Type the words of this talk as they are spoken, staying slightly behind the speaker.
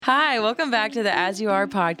Hi, welcome back to the As You Are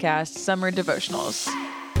podcast, Summer Devotionals.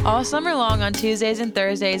 All summer long on Tuesdays and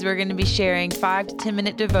Thursdays, we're going to be sharing 5 to 10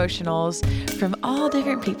 minute devotionals from all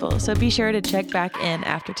different people. So be sure to check back in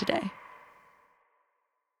after today.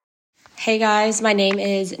 Hey guys, my name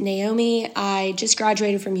is Naomi. I just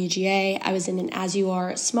graduated from UGA. I was in an As You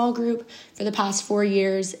Are small group for the past 4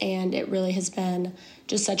 years, and it really has been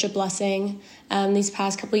just such a blessing these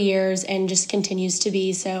past couple of years and just continues to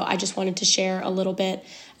be. So I just wanted to share a little bit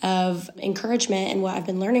of encouragement and what I've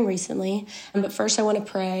been learning recently. But first I want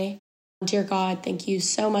to pray. Dear God, thank you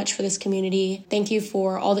so much for this community. Thank you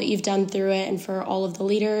for all that you've done through it and for all of the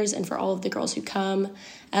leaders and for all of the girls who come.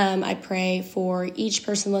 I pray for each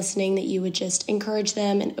person listening that you would just encourage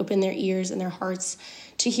them and open their ears and their hearts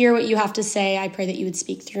to hear what you have to say. I pray that you would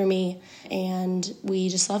speak through me, and we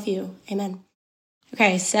just love you. Amen.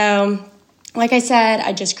 Okay, so like I said,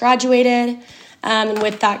 I just graduated. And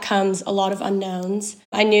with that comes a lot of unknowns.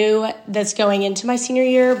 I knew this going into my senior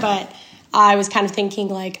year, but I was kind of thinking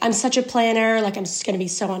like, I'm such a planner, like I'm just going to be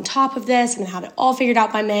so on top of this. I'm going to have it all figured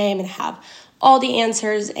out by May. I'm going to have all the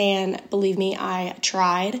answers. And believe me, I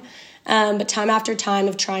tried. But time after time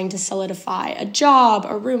of trying to solidify a job,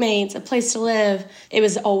 a roommates, a place to live, it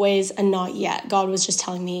was always a not yet. God was just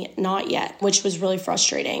telling me not yet, which was really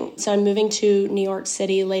frustrating. So I'm moving to New York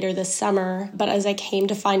City later this summer. But as I came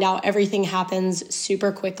to find out, everything happens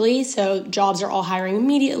super quickly. So jobs are all hiring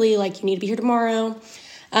immediately, like you need to be here tomorrow.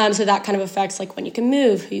 So that kind of affects like when you can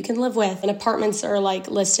move, who you can live with. And apartments are like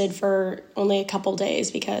listed for only a couple days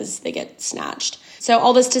because they get snatched. So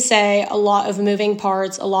all this to say, a lot of moving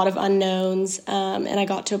parts, a lot of unknowns. And I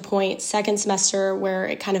got to a point second semester where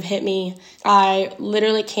it kind of hit me. I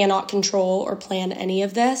literally cannot control or plan any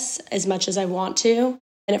of this as much as I want to.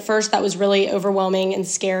 And at first that was really overwhelming and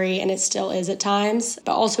scary, and it still is at times,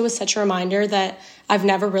 but also was such a reminder that I've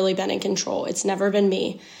never really been in control. It's never been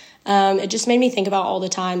me. It just made me think about all the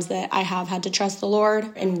times that I have had to trust the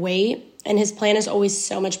Lord and wait. And his plan is always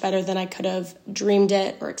so much better than I could have dreamed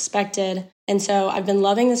it or expected. And so I've been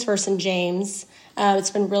loving this verse in James.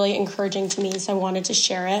 It's been really encouraging to me, so I wanted to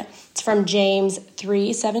share it. It's from James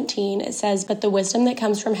 3:17. It says, "But the wisdom that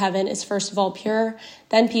comes from heaven is first of all pure,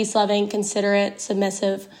 then peace-loving, considerate,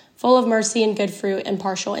 submissive, full of mercy and good fruit,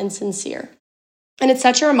 impartial and sincere." And it's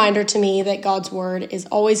such a reminder to me that God's word is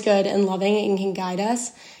always good and loving and can guide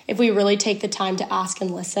us if we really take the time to ask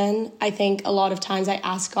and listen. I think a lot of times I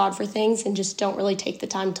ask God for things and just don't really take the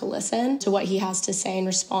time to listen to what he has to say in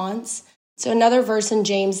response. So another verse in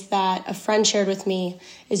James that a friend shared with me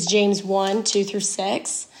is James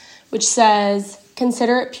 1:2-6, which says,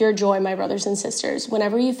 "Consider it pure joy, my brothers and sisters,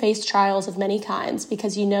 whenever you face trials of many kinds,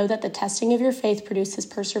 because you know that the testing of your faith produces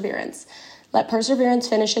perseverance. Let perseverance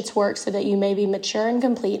finish its work so that you may be mature and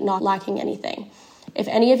complete, not lacking anything. If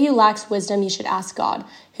any of you lacks wisdom, you should ask God,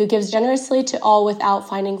 who gives generously to all without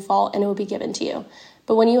finding fault, and it will be given to you.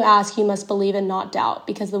 But when you ask, you must believe and not doubt,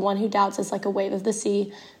 because the one who doubts is like a wave of the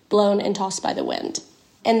sea, blown and tossed by the wind."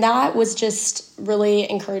 And that was just really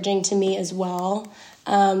encouraging to me as well,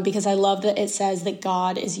 because I love that it says that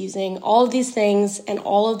God is using all of these things and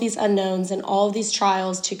all of these unknowns and all of these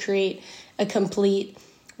trials to create a complete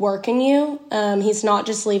work in you. He's not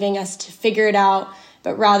just leaving us to figure it out,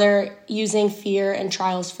 but rather using fear and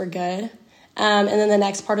trials for good. And then the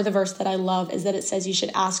next part of the verse that I love is that it says you should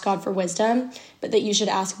ask God for wisdom, but that you should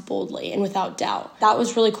ask boldly and without doubt. That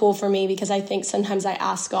was really cool for me because I think sometimes I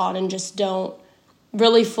ask God and just don't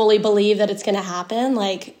really fully believe that it's going to happen.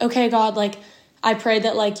 Like, okay, God, like I pray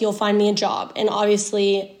that like you'll find me a job. And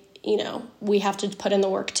obviously, you know, we have to put in the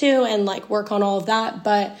work too and like work on all of that.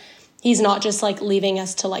 But he's not just like leaving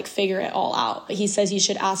us to like figure it all out. He says you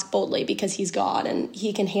should ask boldly because he's God and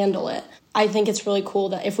he can handle it. I think it's really cool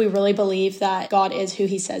that if we really believe that God is who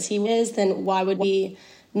he says he is, then why would we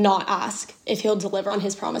not ask if he'll deliver on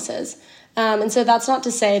his promises? And so that's not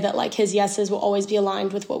to say that like his yeses will always be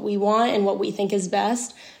aligned with what we want and what we think is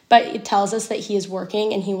best, but it tells us that he is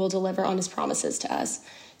working and he will deliver on his promises to us.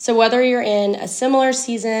 So whether you're in a similar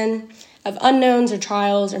season of unknowns or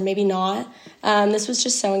trials or maybe not, this was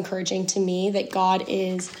just so encouraging to me that God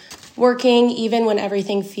is working even when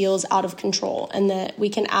everything feels out of control, and that we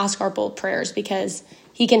can ask our bold prayers because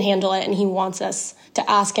he can handle it and he wants us to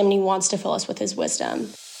ask him and he wants to fill us with his wisdom.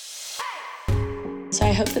 So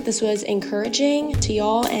I hope that this was encouraging to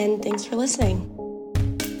y'all, and thanks for listening.